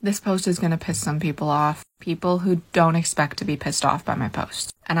This post is going to piss some people off. People who don't expect to be pissed off by my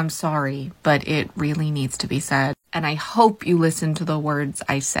post. And I'm sorry, but it really needs to be said. And I hope you listen to the words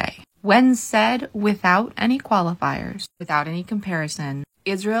I say. When said without any qualifiers, without any comparison,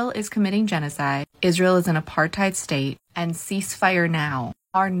 Israel is committing genocide, Israel is an apartheid state, and ceasefire now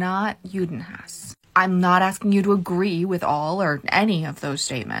are not Judenhass. I'm not asking you to agree with all or any of those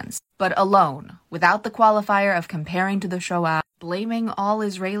statements, but alone, without the qualifier of comparing to the Shoah, blaming all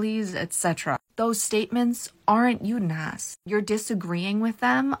Israelis, etc. Those statements aren't Judenhass. You're disagreeing with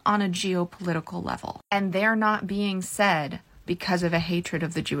them on a geopolitical level, and they're not being said because of a hatred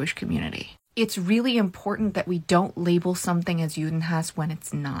of the Jewish community. It's really important that we don't label something as Judenhass when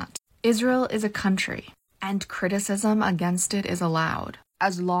it's not. Israel is a country, and criticism against it is allowed,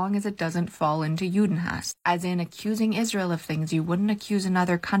 as long as it doesn't fall into Judenhass, as in accusing Israel of things you wouldn't accuse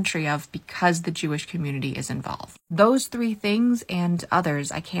another country of because the Jewish community is involved. Those three things, and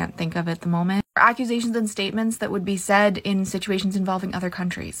others I can't think of at the moment, are accusations and statements that would be said in situations involving other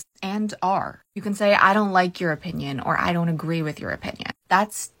countries, and are. You can say, I don't like your opinion, or I don't agree with your opinion.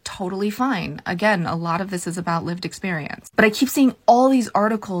 That's totally fine. Again, a lot of this is about lived experience. But I keep seeing all these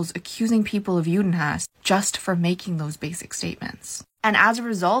articles accusing people of Judenhass just for making those basic statements. And as a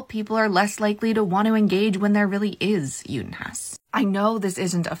result, people are less likely to want to engage when there really is Judenhass. I know this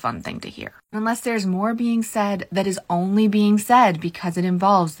isn't a fun thing to hear, unless there's more being said that is only being said because it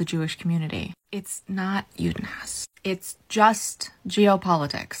involves the Jewish community. It's not Judenhass. It's just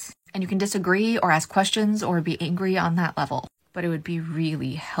geopolitics. And you can disagree or ask questions or be angry on that level. But it would be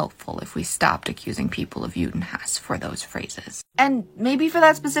really helpful if we stopped accusing people of Judenhass for those phrases. And maybe for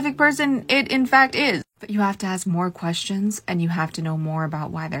that specific person, it in fact is. But you have to ask more questions, and you have to know more about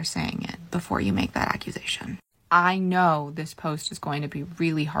why they're saying it before you make that accusation. I know this post is going to be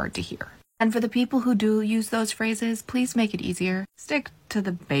really hard to hear. And for the people who do use those phrases, please make it easier. Stick to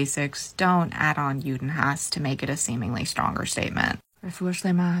the basics. Don't add on Judenhass to make it a seemingly stronger statement. Refuah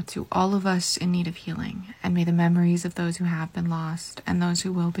Shlema to all of us in need of healing, and may the memories of those who have been lost and those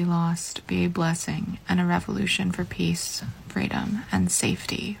who will be lost be a blessing and a revolution for peace, freedom, and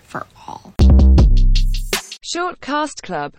safety for all. Shortcast Club